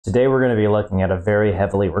Today we're going to be looking at a very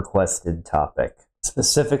heavily requested topic,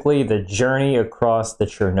 specifically the journey across the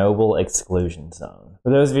Chernobyl Exclusion Zone.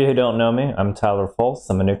 For those of you who don't know me, I'm Tyler Fultz.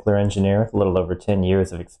 I'm a nuclear engineer with a little over 10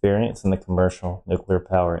 years of experience in the commercial nuclear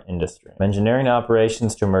power industry, from engineering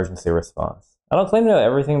operations to emergency response. I don't claim to know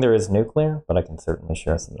everything there is nuclear, but I can certainly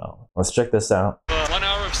share some knowledge. Let's check this out. 1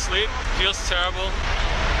 hour of sleep feels terrible.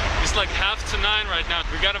 It's like 8:30 right now.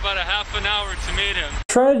 We got about a half an hour to meet him.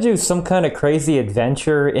 Trying to do some kind of crazy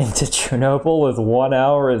adventure into Chernobyl with 1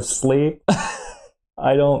 hour of sleep?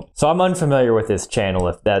 So I'm unfamiliar with his channel,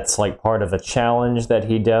 if that's like part of a challenge that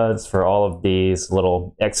he does for all of these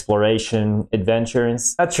little exploration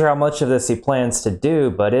adventures. Not sure how much of this he plans to do,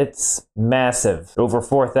 but it's massive. Over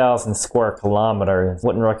 4,000 square kilometers.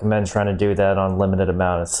 Wouldn't recommend trying to do that on limited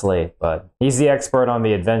amount of sleep, but he's the expert on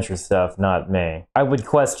the adventure stuff, not me. I would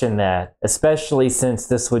question that, especially since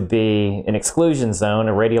this would be an exclusion zone,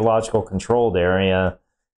 a radiological controlled area.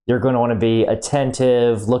 You're going to want to be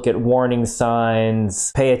attentive, look at warning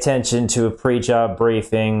signs, pay attention to a pre-job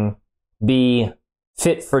briefing, be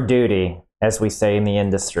fit for duty, as we say in the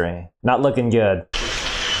industry. Not looking good.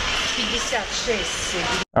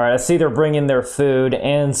 Alright, I see they're bringing their food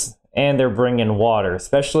and they're bringing water,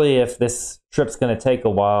 especially if this trip's going to take a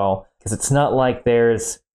while, because it's not like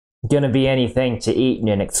there's going to be anything to eat in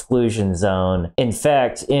an exclusion zone. In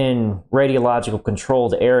fact, in radiological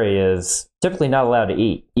controlled areas, typically not allowed to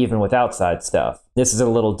eat, even with outside stuff. This is a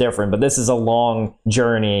little different, but this is a long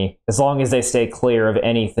journey. As long as they stay clear of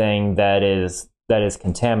anything that is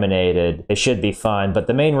contaminated, they should be fine. But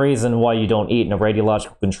the main reason why you don't eat in a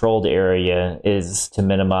radiological controlled area is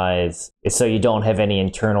so you don't have any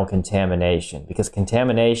internal contamination. Because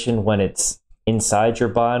contamination, when it's inside your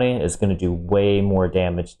body, is going to do way more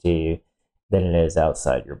damage to you than it is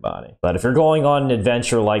outside your body. But if you're going on an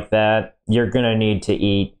adventure like that, you're going to need to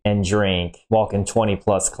eat and drink, walking 20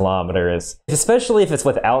 plus kilometers. Especially if it's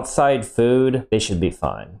with outside food, they should be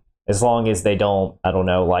fine. As long as they don't, I don't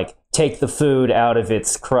know, like take the food out of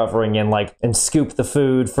its covering and scoop the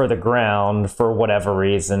food for the ground for whatever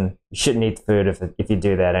reason. You shouldn't eat the food if you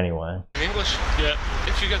do that anyway. In English? Yeah.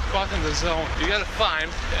 If you get caught in the zone, you gotta find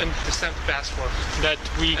and stamp passport. That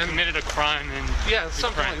we committed a crime and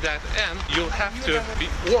something like that. And you'll have to be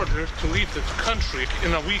ordered to leave the country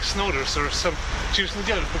in a week's notice or some. For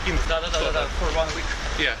 1 week.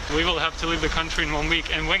 Yeah. we will have to leave the country in 1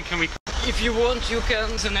 week. And when can we? If you want, you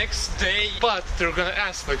can the next day. But they're gonna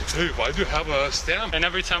ask like, hey, why do you have a stamp? And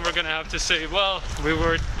every time we're gonna have to say, well, we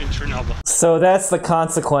were in Chernobyl. So that's the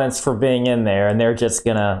consequence for being in there, and they're just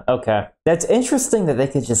gonna, okay. That's interesting that they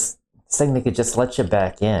could just let you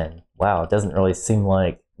back in. Wow, it doesn't really seem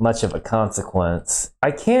like much of a consequence.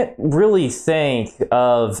 I can't really think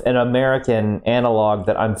of an American analog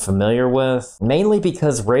that I'm familiar with, mainly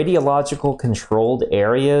because radiological controlled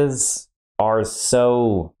areas are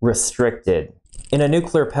so restricted. In a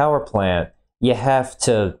nuclear power plant, you have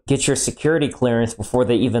to get your security clearance before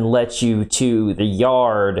they even let you to the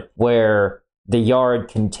yard, where the yard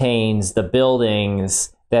contains the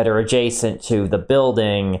buildings that are adjacent to the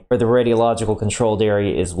building where the radiological controlled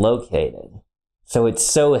area is located. So it's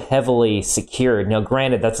so heavily secured. Now,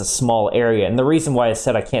 granted, that's a small area, and the reason why I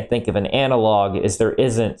said I can't think of an analog is there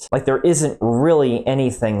isn't really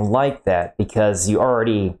anything like that, because you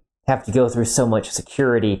already have to go through so much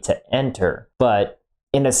security to enter. But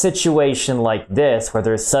in a situation like this, where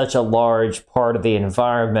there's such a large part of the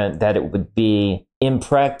environment that it would be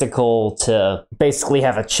impractical to basically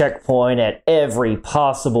have a checkpoint at every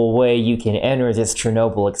possible way you can enter this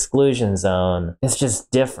Chernobyl exclusion zone, it's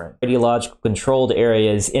just different. Radiological controlled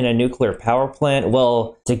areas in a nuclear power plant,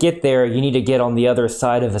 well, to get there, you need to get on the other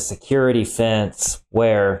side of a security fence,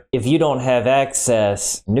 where if you don't have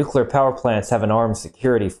access, nuclear power plants have an armed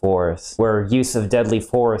security force where use of deadly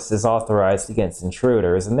force is authorized against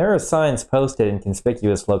intruders, and there are signs posted in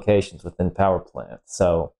conspicuous locations within power plants.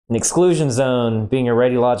 So an exclusion zone being a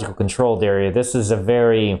radiological controlled area, this is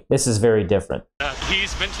very different.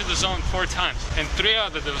 He's been to the zone 4 times, and 3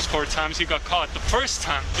 out of those 4 times he got caught. The first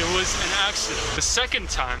time, it was an accident. The second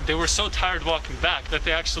time, they were so tired walking back that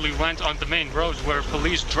they actually went on the main road where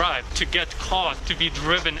police drive to get caught, to be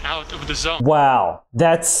driven out of the zone. Wow,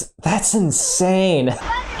 that's insane.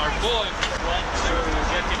 Our boy went to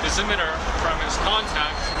get the dosimeter from his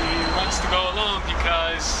contact. He wants to go alone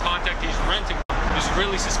because contact he's renting is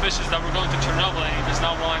really suspicious that we're going to Chernobyl, and he does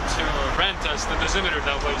not want to rent us the dosimeter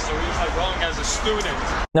that way, so he's like going as a student.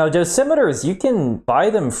 Now, dosimeters, you can buy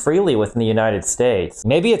them freely within the United States.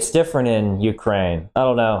 Maybe it's different in Ukraine. I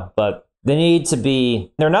don't know, but They need to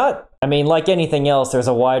be, they're not, I mean, like anything else, there's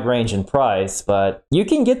a wide range in price, but you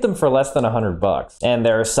can get them for less than $100. And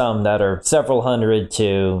there are some that are several hundred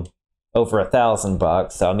to over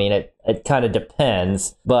 $1,000. So, I mean, it kind of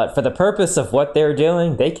depends. But for the purpose of what they're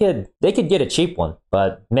doing, they could get a cheap one.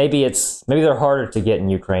 But maybe they're harder to get in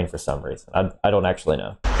Ukraine for some reason. I don't actually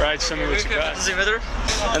know. Right, show me what you got.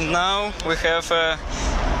 And now we have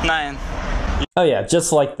 9. Oh yeah,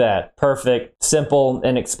 just like that. Perfect, simple,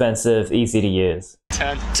 inexpensive, easy to use.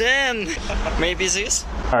 10. Maybe this?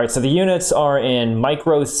 Alright, so the units are in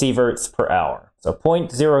microsieverts per hour. So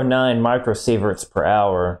 0.09 microsieverts per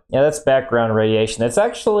hour. Yeah, that's background radiation. That's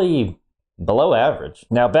actually below average.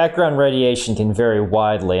 Now, background radiation can vary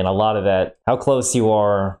widely, and a lot of that, how close you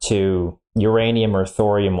are to uranium or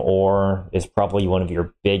thorium ore is probably one of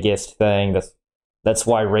your biggest things. That's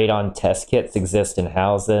why radon test kits exist in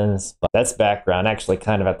houses. But that's background, actually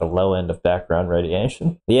kind of at the low end of background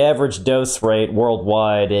radiation. The average dose rate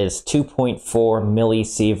worldwide is 2.4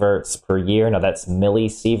 millisieverts per year. Now that's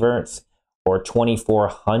millisieverts, or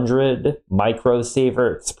 2,400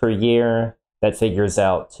 microsieverts per year. That figures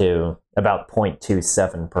out to about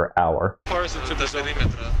 0.27 per hour. How far is it to the zone?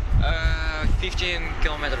 15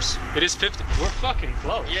 kilometers. It is 50. We're fucking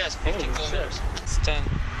close. Yes, 15 kilometers. It's 10.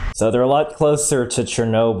 So they're a lot closer to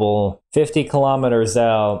Chernobyl, 50 kilometers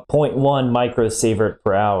out, 0.1 microsievert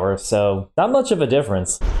per hour, so not much of a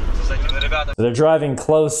difference. So they're driving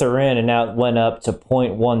closer in, and now it went up to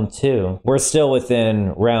 0.12. We're still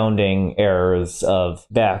within rounding errors of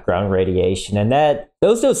background radiation, and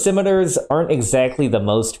those dosimeters aren't exactly the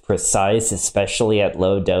most precise, especially at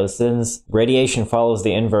low doses. Radiation follows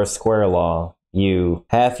the inverse square law. You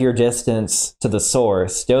half your distance to the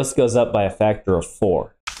source, dose goes up by a factor of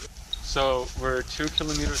 4. So we're 2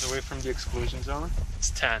 kilometers away from the exclusion zone. It's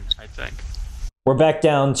 10, I think. We're back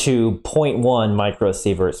down to 0.1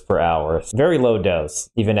 microsieverts per hour. Very low dose,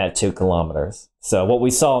 even at 2 kilometers. So what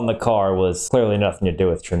we saw in the car was clearly nothing to do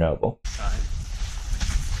with Chernobyl. Fine.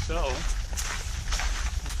 So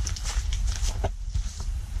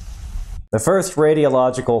the first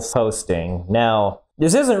radiological posting. Now,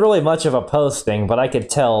 this isn't really much of a posting, but I could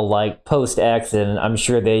tell, like, post-accident, I'm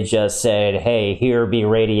sure they just said, hey, here be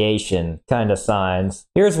radiation kind of signs.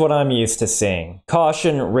 Here's what I'm used to seeing.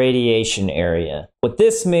 Caution radiation area. What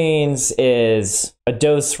this means is a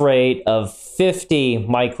dose rate of 50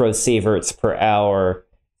 microsieverts per hour,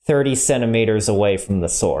 30 centimeters away from the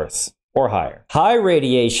source, or higher. High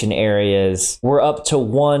radiation areas were up to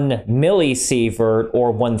 1 millisievert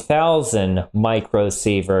or 1,000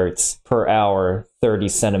 microsieverts per hour, 30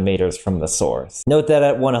 centimeters from the source. Note that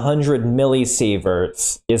at 100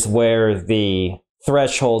 millisieverts is where the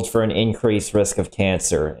threshold for an increased risk of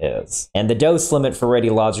cancer is. And the dose limit for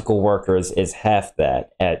radiological workers is half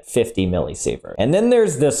that at 50 millisieverts. And then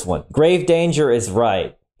there's this one. Grave danger is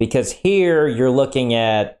right, because here you're looking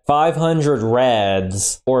at 500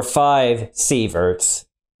 rads or 5 sieverts,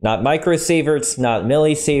 not microsieverts, not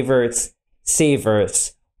millisieverts,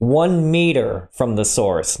 sieverts, 1 meter from the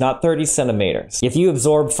source, not 30 centimeters. If you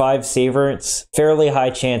absorb 5 sieverts, fairly high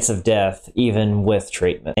chance of death, even with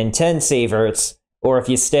treatment. And 10 sieverts, or if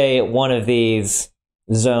you stay at one of these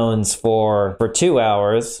zones for 2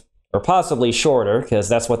 hours, or possibly shorter, because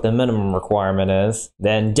that's what the minimum requirement is,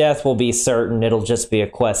 then death will be certain. It'll just be a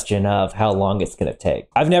question of how long it's going to take.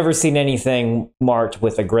 I've never seen anything marked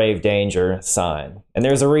with a grave danger sign. And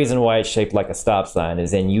there's a reason why it's shaped like a stop sign,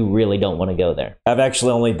 is in you really don't want to go there. I've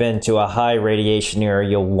actually only been to a high radiation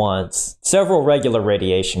area once. Several regular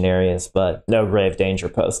radiation areas, but no grave danger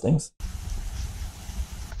postings.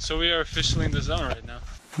 So we are officially in the zone right now.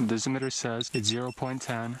 The dosimeter says it's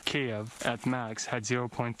 0.10. Kiev at max had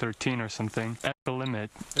 0.13 or something. At the limit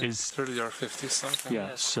is 30 or 50 something.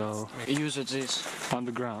 yeah. So Use this. on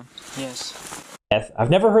the ground. Yes. I've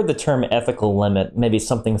never heard the term ethical limit. Maybe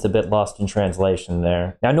something's a bit lost in translation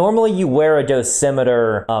there. Now, normally you wear a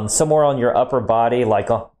dosimeter somewhere on your upper body, like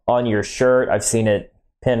on your shirt. I've seen it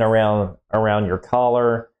pin around your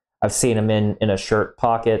collar. I've seen them in a shirt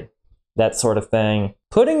pocket, that sort of thing.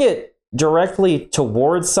 Putting it directly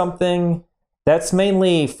towards something, that's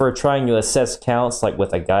mainly for trying to assess counts, like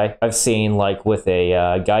with a guy. I've seen like with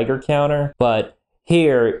a Geiger counter, but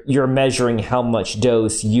here you're measuring how much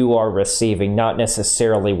dose you are receiving, not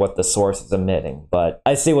necessarily what the source is emitting. But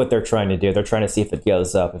I see what they're trying to do. They're trying to see if it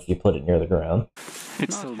goes up if you put it near the ground.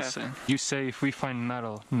 It's still the same. You say if we find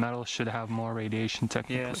metal, metal should have more radiation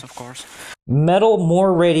technically. Yes, of course. Metal,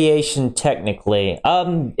 more radiation technically.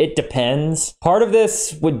 It depends. Part of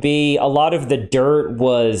this would be a lot of the dirt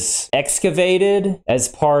was excavated as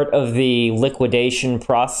part of the liquidation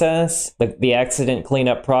process, the accident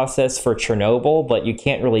cleanup process for Chernobyl, but you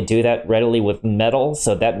can't really do that readily with metal,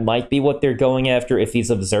 so that might be what they're going after if he's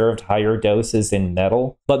observed higher doses in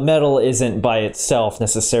metal. But metal isn't by itself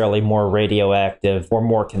necessarily more radioactive or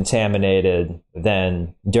more contaminated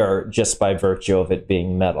than dirt just by virtue of it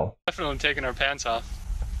being metal. Definitely taking our pants off.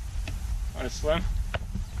 Want to swim?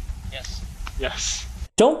 Yes. Yes.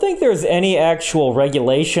 Don't think there's any actual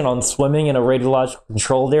regulation on swimming in a radiological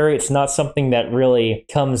controlled area. It's not something that really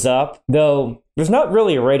comes up, though there's not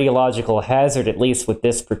really a radiological hazard, at least with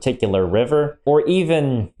this particular river, or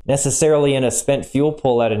even necessarily in a spent fuel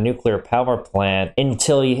pool at a nuclear power plant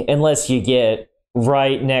unless you get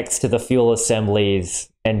right next to the fuel assemblies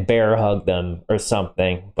and bear hug them or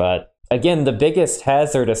something. But again, the biggest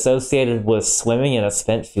hazard associated with swimming in a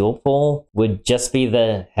spent fuel pool would just be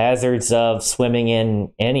the hazards of swimming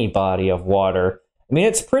in any body of water. I mean,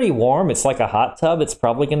 it's pretty warm. It's like a hot tub. It's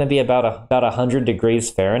probably going to be about 100 degrees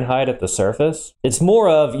Fahrenheit at the surface. It's more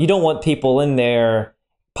of, you don't want people in there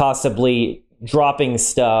possibly dropping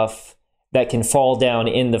stuff that can fall down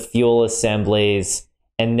in the fuel assemblies,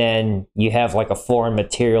 and then you have like a foreign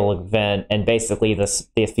material event, and basically the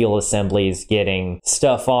fuel assemblies getting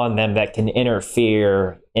stuff on them that can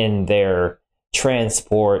interfere in their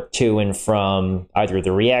transport to and from either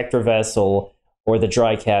the reactor vessel or the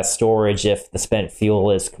dry cast storage if the spent fuel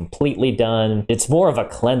is completely done. It's more of a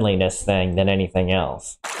cleanliness thing than anything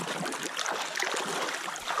else.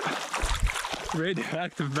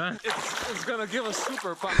 Radioactive man. It's gonna give us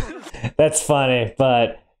superpowers. That's funny,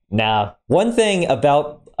 but nah. One thing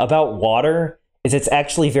about water is it's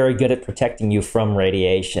actually very good at protecting you from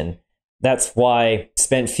radiation. That's why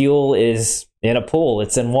spent fuel is in a pool.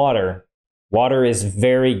 It's in water. Water is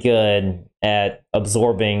very good at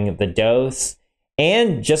absorbing the dose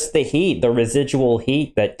and just the heat, the residual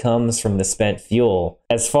heat that comes from the spent fuel.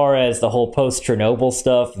 As far as the whole post-Chernobyl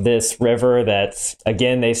stuff, this river that's,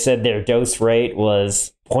 again, they said their dose rate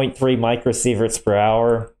was 0.3 microsieverts per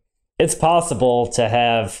hour. It's possible to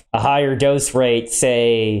have a higher dose rate,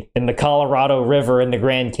 say, in the Colorado River in the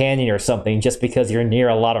Grand Canyon or something, just because you're near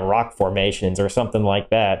a lot of rock formations or something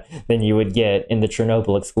like that, than you would get in the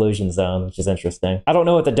Chernobyl Exclusion Zone, which is interesting. I don't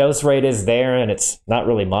know what the dose rate is there, and it's not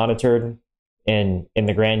really monitored in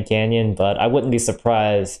the Grand Canyon, but I wouldn't be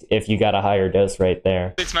surprised if you got a higher dose rate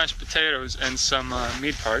there. It's mashed potatoes and some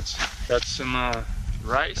meat parts. That's some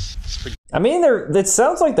rice. I mean, it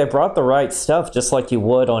sounds like they brought the right stuff, just like you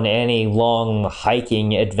would on any long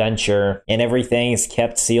hiking adventure, and everything is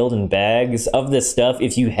kept sealed in bags. Of this stuff,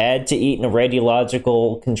 if you had to eat in a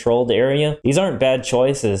radiological controlled area, these aren't bad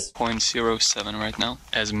choices. 0.07 right now,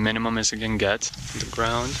 as minimum as it can get. The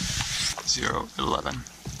ground, 0.11.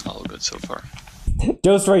 All good so far.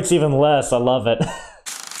 Dose rate's even less. I love it.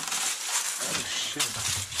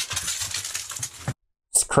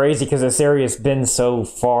 It's crazy because this area's been so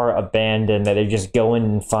far abandoned that they just go in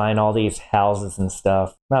and find all these houses and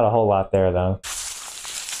stuff. Not a whole lot there, though.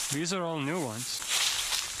 These are all new ones.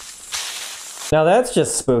 Now that's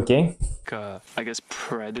just spooky. I guess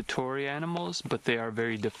predatory animals, but they are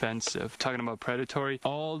very defensive. Talking about predatory,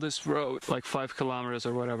 all this road, like 5 kilometers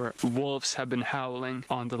or whatever, wolves have been howling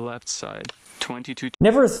on the left side. 22.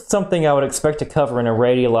 Never something I would expect to cover in a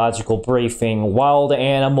radiological briefing. Wild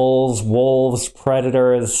animals, wolves,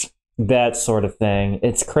 predators, that sort of thing.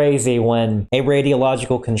 It's crazy when a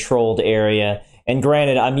radiological controlled area, and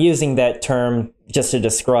granted, I'm using that term just to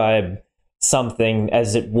describe something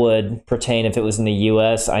as it would pertain if it was in the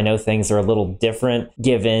US. I know things are a little different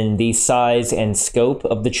given the size and scope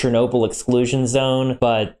of the Chernobyl Exclusion Zone,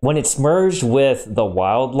 but when it's merged with the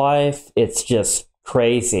wildlife, it's just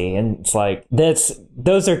crazy. And it's like,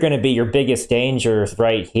 those are going to be your biggest dangers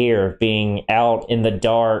right here, being out in the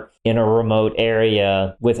dark in a remote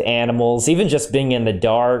area with animals, even just being in the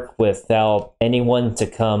dark without anyone to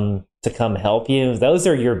come help you. Those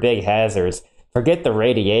are your big hazards. Forget the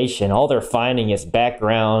radiation. All they're finding is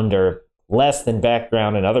background or less than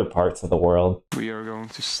background in other parts of the world. We are going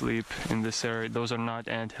to sleep in this area. Those are not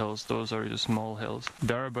ant hills. Those are just mole hills.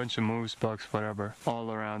 There are a bunch of moose, bugs, whatever,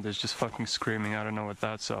 all around. It's just fucking screaming. I don't know what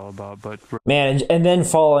that's all about, but... Man, and then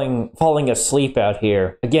falling asleep out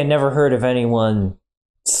here. Again, never heard of anyone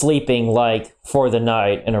sleeping like for the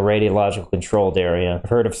night in a radiological controlled area. I've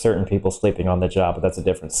heard of certain people sleeping on the job, but that's a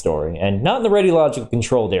different story. And not in the radiological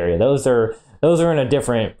controlled area. Those are in a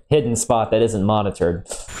different hidden spot that isn't monitored.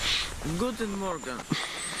 Guten Morgen.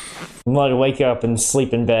 I'm going to wake up and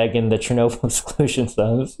sleeping bag in the Chernobyl Exclusion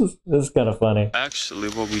Zone. This is kind of funny. Actually,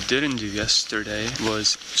 what we didn't do yesterday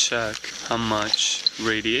was check how much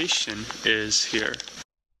radiation is here.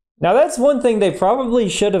 Now that's one thing they probably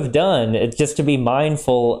should have done. It's just to be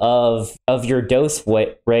mindful of your dose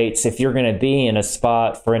rates if you're going to be in a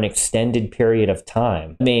spot for an extended period of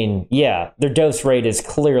time. I mean, yeah, their dose rate is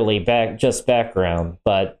clearly just background,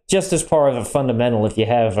 but just as part of a fundamental if you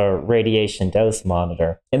have a radiation dose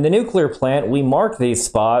monitor. In the nuclear plant, we mark these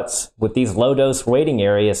spots with these low dose waiting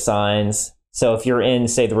area signs. So if you're in,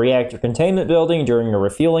 say, the reactor containment building during a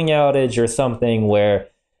refueling outage or something where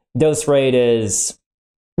dose rate is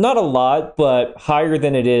not a lot, but higher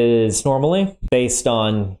than it is normally, based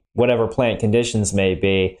on whatever plant conditions may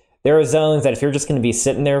be. There are zones that if you're just going to be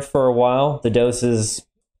sitting there for a while, the doses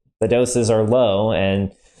are low,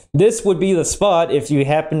 and this would be the spot if you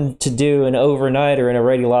happen to do an overnighter in a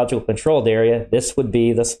radiological controlled area. This would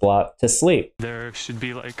be the spot to sleep. There should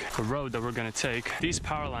be like a road that we're gonna take. These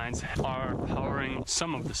power lines are powering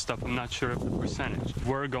some of the stuff. I'm not sure of the percentage.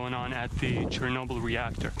 We're going on at the Chernobyl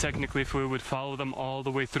reactor. Technically, if we would follow them all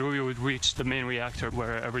the way through, we would reach the main reactor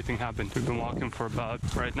where everything happened. We've been walking for about,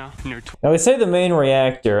 right now, near Now, we say the main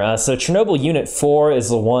reactor. So Chernobyl Unit 4 is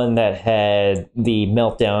the one that had the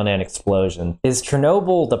meltdown and explosion. Is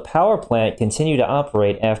Chernobyl the power plant continue to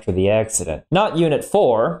operate after the accident? Not Unit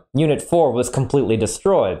 4. Unit 4 was completely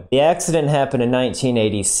destroyed. The accident happened in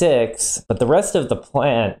 1986, but the rest of the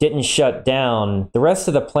plant didn't shut down. The rest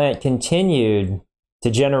of the plant continued to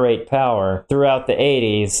generate power throughout the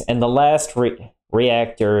 80s, and the last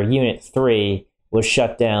reactor, Unit 3, was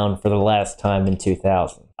shut down for the last time in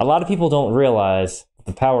 2000. A lot of people don't realize that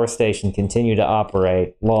the power station continued to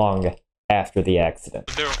operate long after the accident.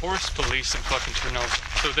 There are horse police in fucking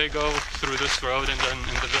Chernobyl, so they go through this road and then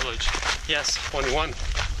in the village. Yes, 21.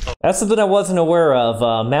 That's something I wasn't aware of.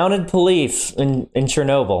 Mounted police in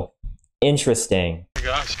Chernobyl. Interesting. Oh my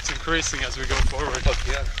gosh, it's increasing as we go forward. Oh,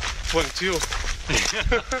 yeah, 22.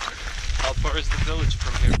 How far is the village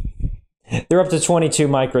from here? They're up to 22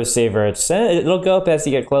 microsieverts. It'll go up as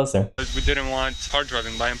you get closer. We didn't want hard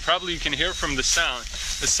driving by, and probably you can hear from the sound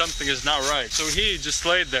that something is not right. So he just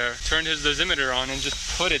laid there, turned his dosimeter on, and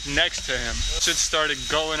just put it next to him. Shit started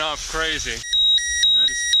going off crazy. That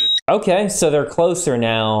is 50. Okay, so they're closer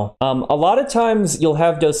now. A lot of times you'll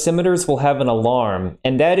have dosimeters will have an alarm,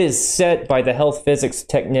 and that is set by the health physics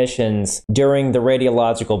technicians during the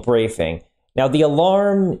radiological briefing. Now, the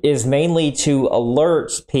alarm is mainly to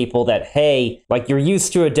alert people that, hey, like you're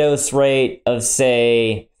used to a dose rate of,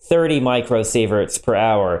 say, 30 microsieverts per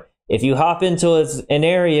hour. If you hop into an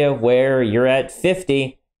area where you're at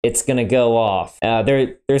 50, it's going to go off.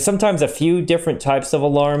 There's sometimes a few different types of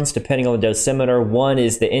alarms depending on the dosimeter. One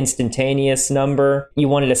is the instantaneous number. You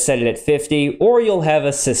wanted to set it at 50, or you'll have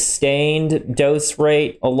a sustained dose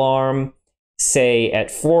rate alarm, say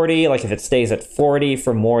at 40, like if it stays at 40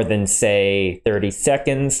 for more than, say, 30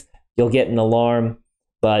 seconds, you'll get an alarm.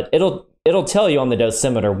 But it'll tell you on the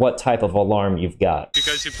dosimeter what type of alarm you've got.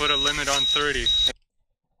 Because you put a limit on 30.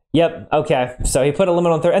 Yep, okay. So he put a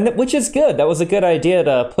limit on 30, and which is good. That was a good idea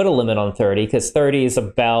to put a limit on 30, because 30 is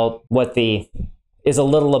about is a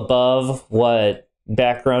little above what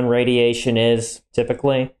background radiation is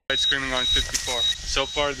typically. It's screaming on 54. So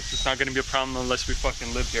far, this is not going to be a problem unless we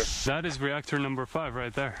fucking live here. That is reactor number 5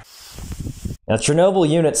 right there. Now, Chernobyl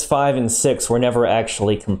Units 5 and 6 were never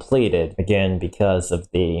actually completed, again, because of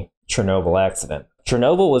the Chernobyl accident.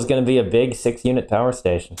 Chernobyl was going to be a big 6-unit power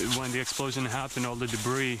station. When the explosion happened, all the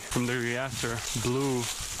debris from the reactor blew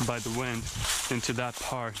by the wind into that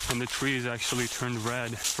part, and the trees actually turned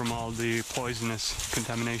red from all the poisonous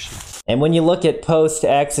contamination. And when you look at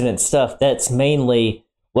post-accident stuff, that's mainly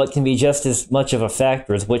what can be just as much of a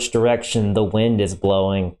factor as which direction the wind is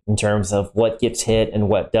blowing in terms of what gets hit and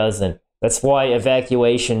what doesn't. That's why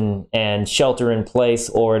evacuation and shelter-in-place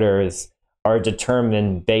orders are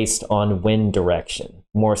determined based on wind direction,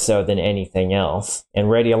 more so than anything else. And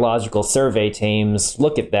radiological survey teams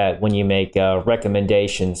look at that when you make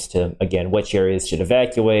recommendations to, again, which areas should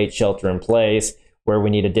evacuate, shelter in place, where we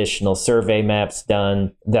need additional survey maps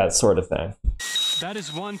done, that sort of thing. That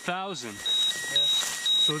is 1,000. Yeah.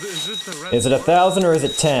 So is this the red Is it 1,000 or is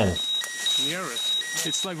it 10? near it?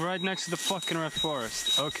 It's like right next to the fucking red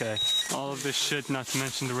forest. Okay. All of this shit, not to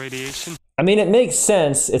mention the radiation. I mean, it makes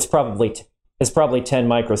sense. It's probably 10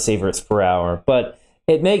 microsieverts per hour, but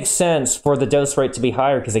it makes sense for the dose rate to be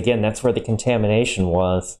higher because, again, that's where the contamination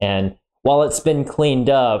was. And while it's been cleaned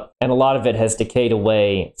up and a lot of it has decayed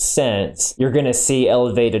away since, you're going to see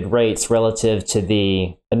elevated rates relative to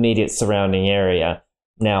the immediate surrounding area.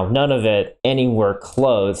 Now, none of it anywhere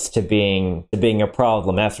close to being a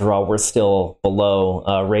problem. After all, we're still below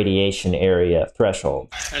radiation area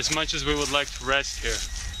threshold. As much as we would like to rest here,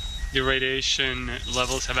 the radiation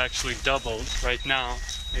levels have actually doubled. Right now,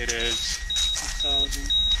 it is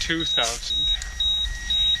 2,000.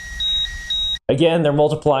 Again, they're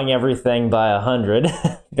multiplying everything by 100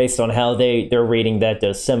 based on how they're reading that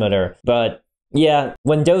dosimeter. But yeah,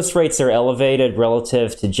 when dose rates are elevated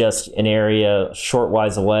relative to just an area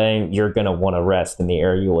short-wise away, you're going to want to rest in the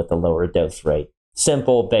area with a lower dose rate.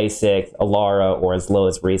 Simple, basic, ALARA, or as low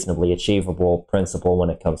as reasonably achievable principle when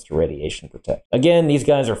it comes to radiation protection. Again, these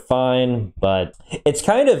guys are fine, but it's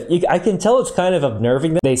kind of, I can tell it's kind of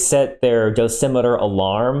unnerving that they set their dosimeter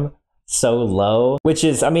alarm so low, which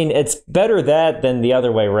is, I mean, it's better that than the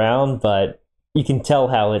other way around, but you can tell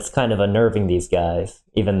how it's kind of unnerving these guys,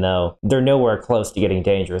 even though they're nowhere close to getting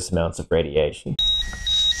dangerous amounts of radiation.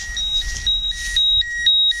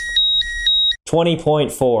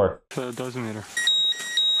 20.4. The dosimeter.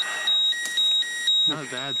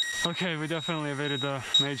 Not bad. Okay, we definitely evaded the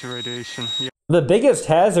major radiation. Yeah. The biggest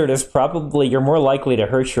hazard is probably you're more likely to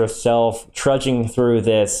hurt yourself trudging through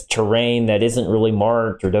this terrain that isn't really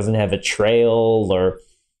marked or doesn't have a trail, or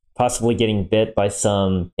possibly getting bit by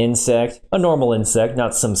some insect. A normal insect,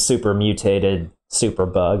 not some super mutated super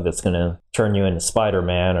bug that's going to turn you into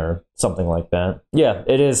Spider-Man or something like that. Yeah,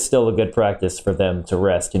 it is still a good practice for them to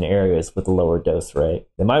rest in areas with a lower dose rate.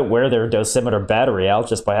 They might wear their dosimeter battery out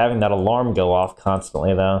just by having that alarm go off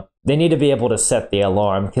constantly, though. They need to be able to set the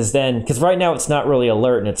alarm, because right now it's not really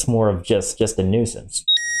alert and it's more of just a nuisance.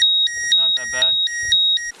 Not that bad.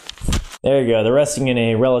 There you go. They're resting in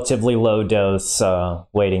a relatively low dose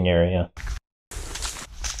waiting area.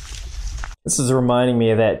 This is reminding me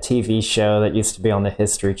of that TV show that used to be on the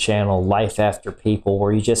History Channel, Life After People,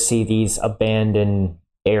 where you just see these abandoned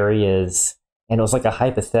areas, and it was like a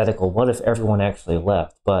hypothetical, what if everyone actually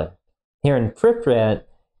left? But here in Pripyat,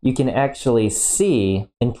 you can actually see,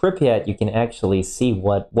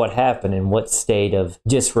 what happened and what state of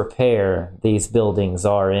disrepair these buildings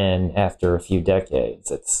are in after a few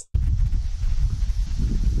decades.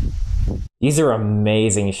 These are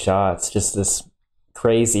amazing shots, just this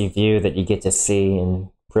crazy view that you get to see in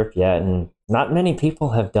Pripyat, and not many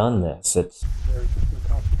people have done this.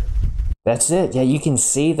 That's it. Yeah, you can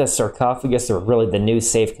see the sarcophagus, or really the new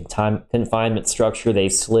safe confinement structure they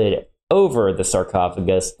slid over the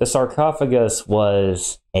sarcophagus. The sarcophagus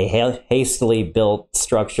was a hastily built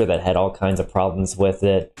structure that had all kinds of problems with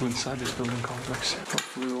it. Inside this building complex.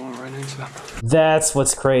 Hopefully we won't run into them. That's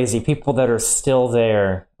what's crazy. People that are still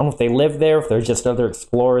there. I don't know if they live there, if they're just other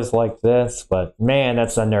explorers like this, but man,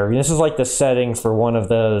 that's unnerving. This is like the setting for one of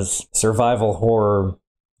those survival horror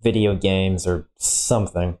video games or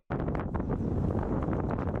something.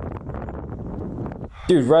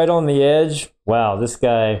 Dude, right on the edge. Wow, this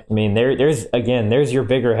guy, I mean, there's your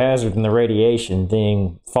bigger hazard than the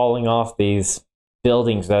radiation falling off these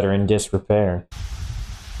buildings that are in disrepair.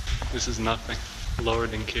 This is nothing. Lower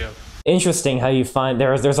than Kiev. Interesting how you find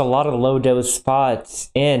there's a lot of low dose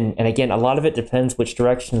spots and again, a lot of it depends which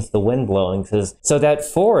direction's the wind blowing. So that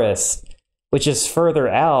forest, which is further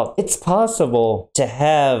out, it's possible to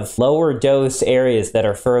have lower dose areas that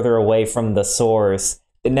are further away from the source.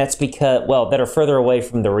 And that's because, well, that are further away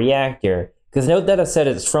from the reactor. Because note that I said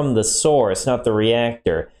it's from the source, not the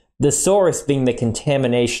reactor. The source being the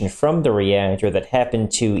contamination from the reactor that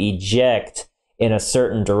happened to eject in a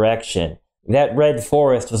certain direction. That red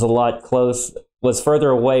forest was further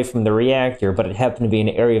away from the reactor, but it happened to be an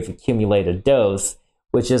area of accumulated dose,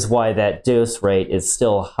 which is why that dose rate is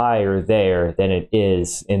still higher there than it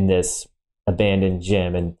is in this abandoned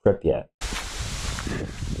gym in Pripyat.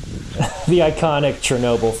 The iconic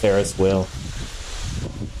Chernobyl Ferris wheel.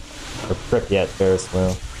 Or Pripyat Ferris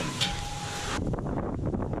wheel.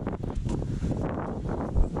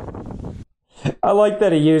 I like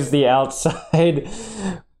that he used the outside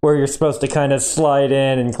where you're supposed to kind of slide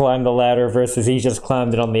in and climb the ladder versus he just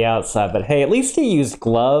climbed it on the outside. But hey, at least he used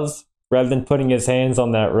gloves rather than putting his hands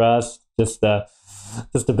on that rust. Just a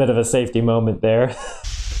bit of a safety moment there.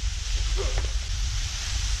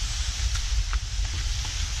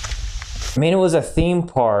 I mean, it was a theme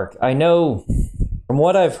park. I know from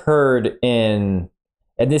what I've heard and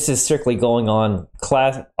this is strictly going on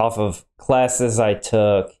off of classes I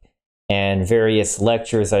took and various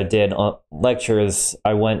lectures I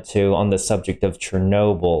went to on the subject of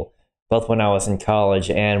Chernobyl, both when I was in college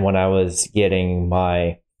and when I was getting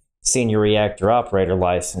my senior reactor operator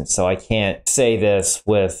license. So I can't say this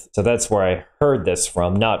so that's where I heard this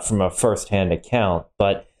from, not from a first-hand account.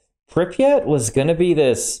 But Pripyat was going to be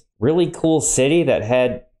this really cool city that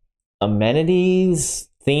had amenities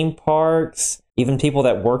theme parks. Even people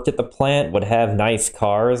that worked at the plant would have nice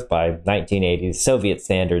cars by 1980s, Soviet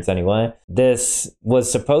standards anyway. This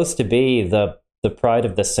was supposed to be the pride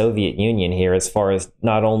of the Soviet Union here as far as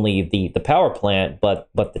not only the power plant, but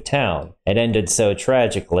the town. It ended so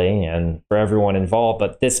tragically and for everyone involved,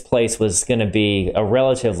 but this place was going to be a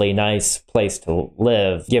relatively nice place to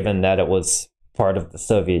live, given that it was part of the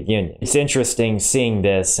Soviet Union. It's interesting seeing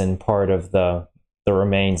this in part of the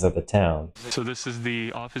remains of the town. So this is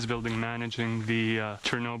the office building managing the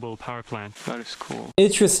Chernobyl power plant. That is cool.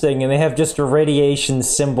 Interesting, and they have just a radiation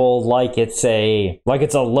symbol like it's a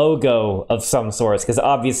logo of some sort, because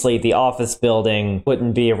obviously the office building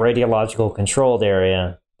wouldn't be a radiological controlled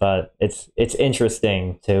area. But it's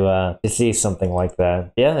interesting to see something like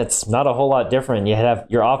that. Yeah, it's not a whole lot different. You have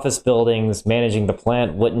your office buildings managing the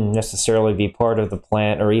plant wouldn't necessarily be part of the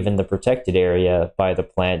plant or even the protected area by the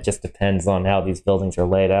plant. Just depends on how these buildings are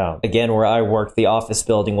laid out. Again, where I worked, the office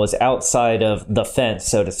building was outside of the fence,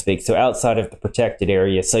 so to speak, so outside of the protected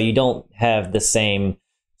area. So you don't have the same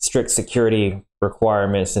strict security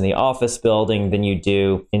requirements in the office building than you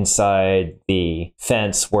do inside the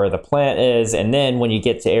fence where the plant is. And then when you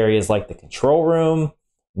get to areas like the control room,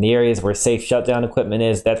 and the areas where safe shutdown equipment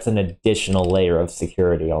is, that's an additional layer of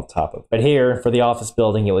security on top of it. But here, for the office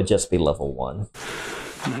building, it would just be level 1.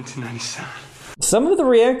 1997. Some of the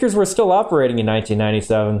reactors were still operating in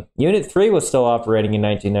 1997. Unit 3 was still operating in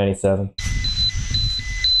 1997.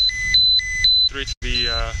 3 to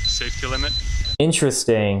the safety limit.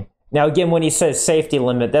 Interesting. Now, again, when he says safety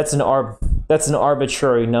limit, that's an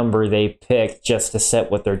arbitrary number they picked just to set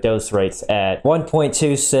what their dose rate's at.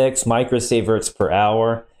 1.26 microsieverts per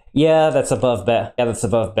hour. Yeah, that's above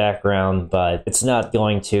background, but it's not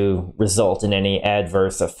going to result in any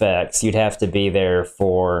adverse effects. You'd have to be there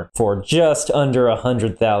for just under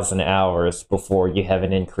 100,000 hours before you have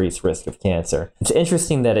an increased risk of cancer. It's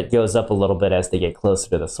interesting that it goes up a little bit as they get closer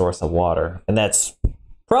to the source of water, and that's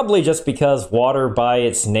probably just because water by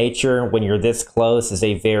its nature, when you're this close, is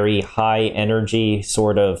a very high energy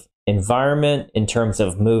sort of environment in terms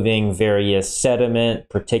of moving various sediment,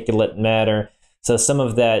 particulate matter. So some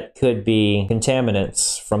of that could be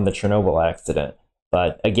contaminants from the Chernobyl accident.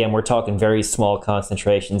 But again, we're talking very small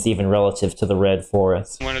concentrations, even relative to the red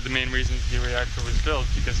forest. One of the main reasons the reactor was built,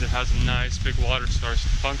 because it has a nice big water source to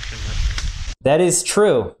function with. That is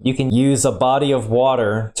true. You can use a body of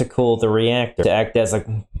water to cool the reactor, to act as a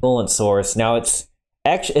coolant source. Now, it's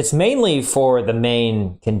mainly for the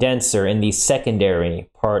main condenser in the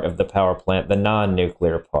secondary part of the power plant, the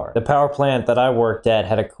non-nuclear part. The power plant that I worked at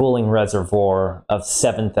had a cooling reservoir of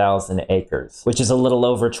 7,000 acres, which is a little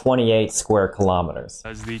over 28 square kilometers.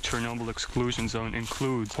 As the Chernobyl Exclusion Zone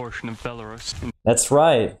includes a portion of Belarus. That's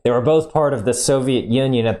right. They were both part of the Soviet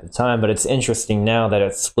Union at the time, but it's interesting now that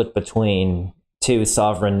it's split between two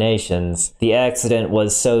sovereign nations. The accident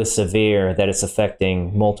was so severe that it's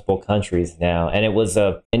affecting multiple countries now, and it was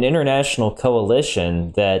an international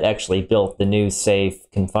coalition that actually built the new safe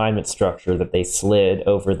confinement structure that they slid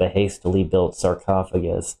over the hastily built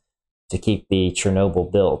sarcophagus to keep the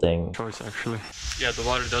Chernobyl building. Choice, actually. Yeah, the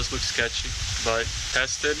water does look sketchy, but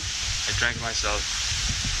tested, I drank it myself.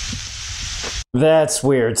 That's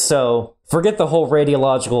weird. So forget the whole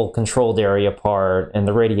radiological controlled area part and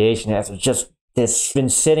the radiation hazard. Just it's been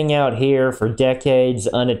sitting out here for decades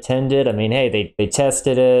unattended. I mean, hey, they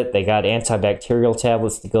tested it. They got antibacterial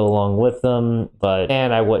tablets to go along with them. But,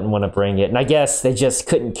 man, I wouldn't want to bring it. And I guess they just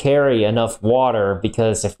couldn't carry enough water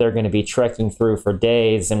because if they're going to be trekking through for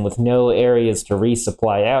days and with no areas to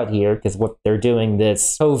resupply out here, because what they're doing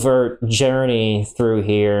this covert journey through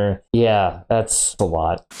here, yeah, that's a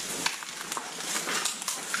lot.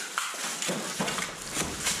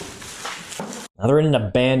 Now they're in an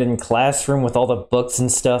abandoned classroom with all the books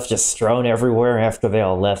and stuff just strewn everywhere after they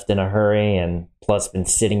all left in a hurry and plus been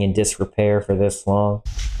sitting in disrepair for this long.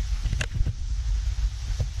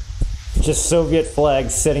 Just Soviet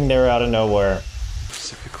flags sitting there out of nowhere.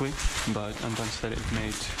 Specifically, but Anton said it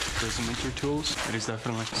made dosimeter tools. It is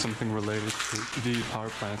definitely something related to the power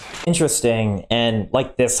plant. Interesting, and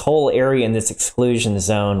like this whole area in this exclusion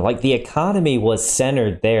zone, like the economy was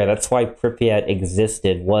centered there. That's why Pripyat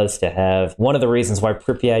existed, was to have, one of the reasons why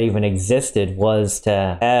Pripyat even existed was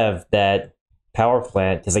to have that power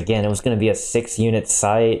plant, because again, it was going to be a 6-unit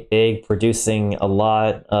site, big, producing a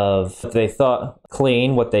lot of what they thought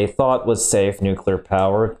clean, what they thought was safe nuclear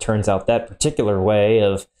power. It turns out that particular way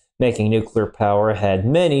of making nuclear power had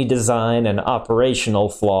many design and operational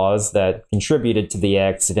flaws that contributed to the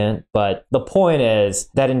accident. But the point is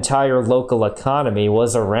that entire local economy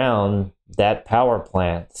was around that power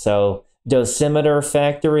plant. So dosimeter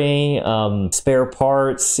factory, spare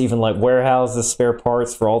parts, even like warehouses, spare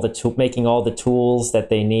parts for all the making all the tools that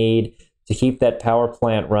they need to keep that power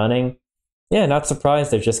plant running. Yeah, not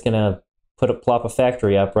surprised they're just gonna plop a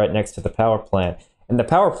factory up right next to the power plant. And the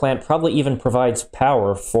power plant probably even provides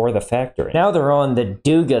power for the factory. Now they're on the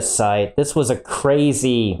Duga site. This was a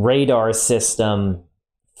crazy radar system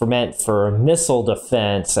meant for missile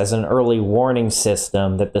defense as an early warning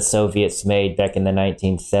system that the Soviets made back in the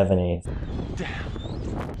 1970s. Damn.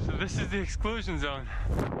 So this is the exclusion zone.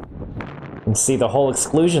 You can see the whole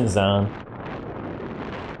exclusion zone.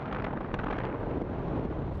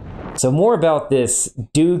 So more about this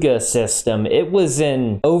Duga system. It was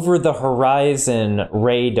an over-the-horizon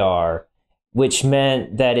radar, which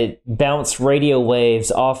meant that it bounced radio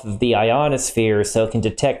waves off of the ionosphere so it can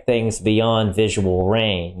detect things beyond visual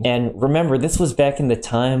range. And remember, this was back in the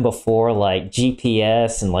time before like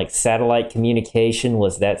GPS and like satellite communication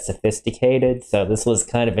was that sophisticated, so this was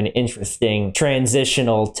kind of an interesting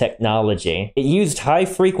transitional technology. It used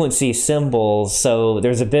high-frequency symbols, so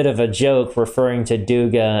there's a bit of a joke referring to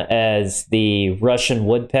Duga as the Russian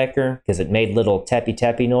woodpecker, because it made little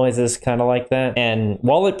tappy-tappy noises, kind of like that. And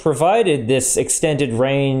while it provided this extended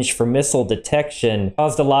range for missile detection,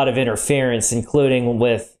 caused a lot of interference, including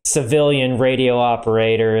with civilian radio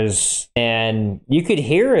operators, and you could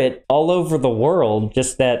hear it all over the world,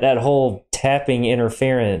 just that whole tapping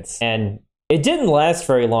interference. And it didn't last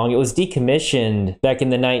very long. It was decommissioned back in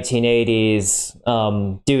the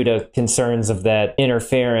 1980s due to concerns of that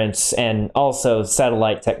interference, and also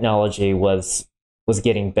satellite technology was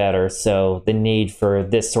getting better, so the need for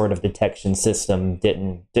this sort of detection system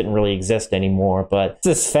didn't really exist anymore. But it's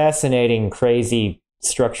this fascinating, crazy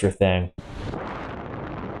structure thing.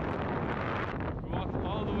 Walk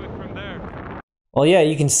all the way from there. Well, yeah,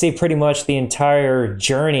 you can see pretty much the entire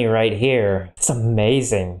journey right here. It's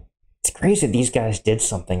amazing. It's crazy these guys did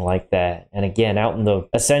something like that. And again, out in the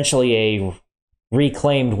essentially a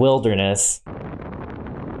reclaimed wilderness.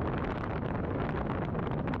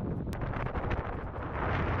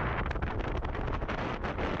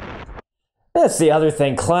 That's the other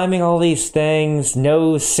thing, climbing all these things,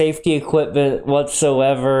 no safety equipment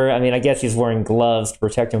whatsoever. I mean, I guess he's wearing gloves to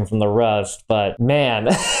protect him from the rust, but man,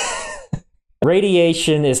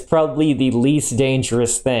 radiation is probably the least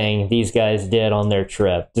dangerous thing these guys did on their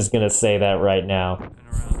trip. Just gonna say that right now.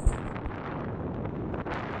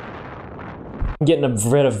 I'm getting a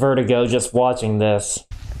bit of vertigo just watching this.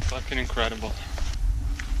 Fucking incredible.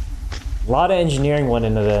 A lot of engineering went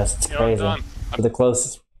into this. It's crazy. I'm The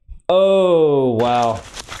closest. Oh, wow.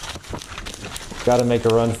 Gotta make a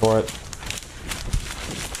run for it.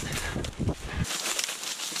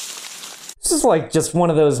 This is like just one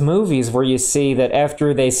of those movies where you see that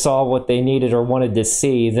after they saw what they needed or wanted to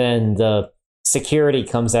see, then the security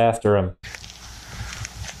comes after them.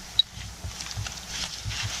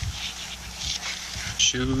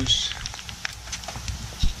 Shoes.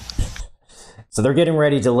 So they're getting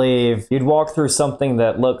ready to leave. You'd walk through something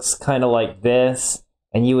that looks kind of like this,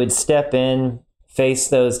 and you would step in, face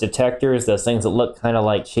those detectors, those things that look kind of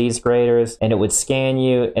like cheese graters, and it would scan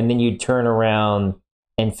you, and then you'd turn around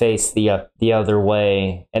and face the other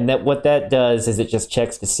way. And what that does is it just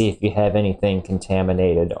checks to see if you have anything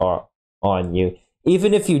contaminated on you.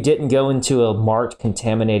 Even if you didn't go into a marked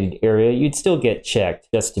contaminated area, you'd still get checked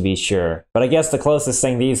just to be sure. But I guess the closest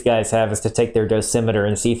thing these guys have is to take their dosimeter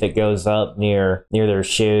and see if it goes up near their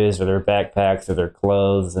shoes or their backpacks or their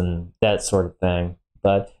clothes and that sort of thing.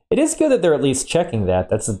 But it is good that they're at least checking that.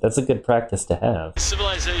 That's a good practice to have.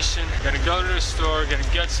 Civilization, gonna go to the store, gonna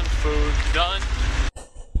get some food, done.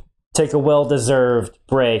 Take a well-deserved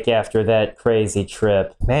break after that crazy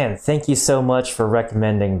trip. Man, thank you so much for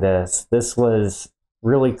recommending this. This was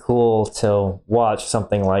really cool to watch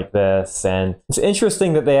something like this, and it's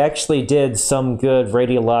interesting that they actually did some good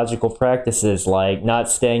radiological practices, like not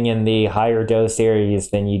staying in the higher dose areas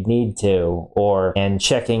than you'd need to, and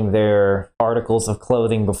checking their articles of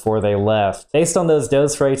clothing before they left. Based on those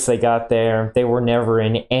dose rates they got there, they were never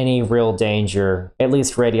in any real danger, at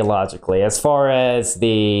least radiologically. As far as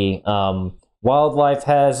the wildlife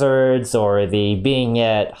hazards or the being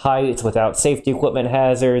at heights without safety equipment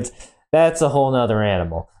hazards, that's a whole nother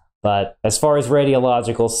animal. But as far as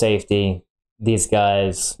radiological safety, these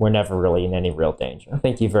guys were never really in any real danger.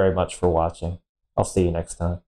 Thank you very much for watching. I'll see you next time.